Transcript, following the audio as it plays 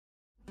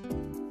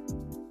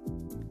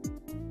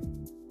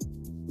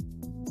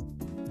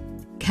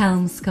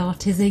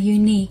Kelmscott is a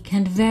unique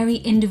and very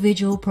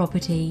individual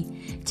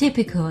property,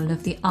 typical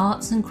of the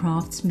arts and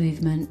crafts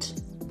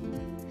movement.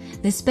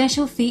 The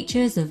special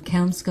features of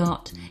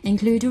Kelmscott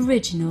include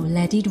original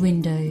leaded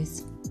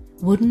windows,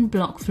 wooden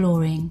block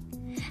flooring,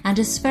 and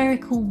a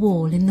spherical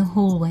wall in the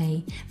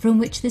hallway from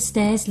which the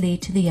stairs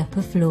lead to the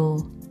upper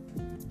floor.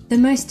 The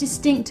most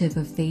distinctive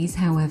of these,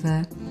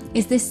 however,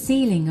 is the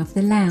ceiling of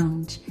the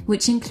lounge,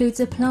 which includes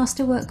a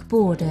plasterwork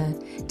border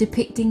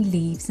depicting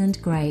leaves and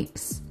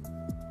grapes.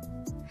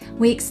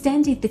 We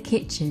extended the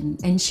kitchen,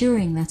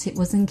 ensuring that it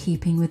was in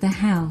keeping with the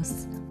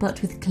house,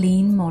 but with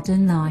clean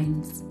modern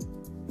lines.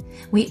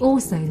 We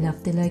also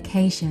loved the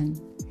location.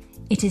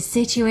 It is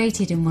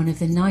situated in one of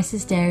the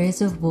nicest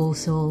areas of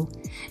Walsall,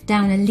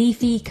 down a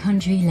leafy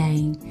country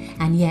lane,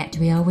 and yet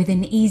we are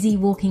within easy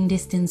walking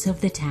distance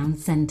of the town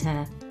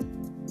centre.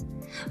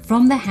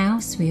 From the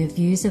house we have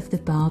views of the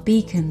Bar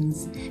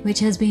Beacons, which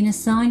has been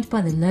assigned by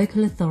the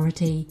local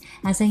authority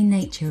as a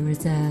nature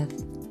reserve.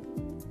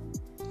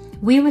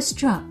 We were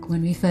struck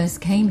when we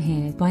first came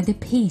here by the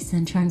peace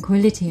and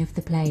tranquility of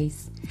the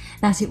place,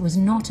 that it was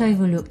not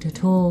overlooked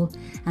at all,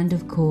 and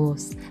of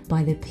course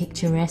by the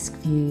picturesque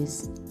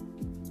views.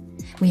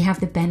 We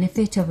have the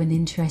benefit of an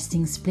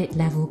interesting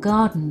split-level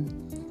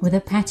garden, with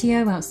a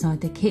patio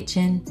outside the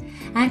kitchen,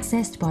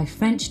 accessed by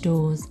French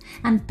doors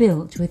and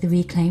built with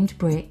reclaimed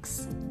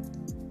bricks.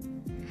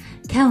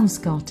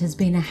 Kelmscott has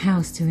been a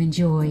house to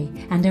enjoy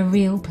and a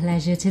real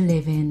pleasure to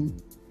live in.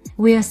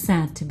 We are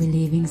sad to be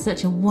leaving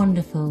such a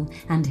wonderful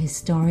and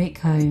historic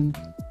home.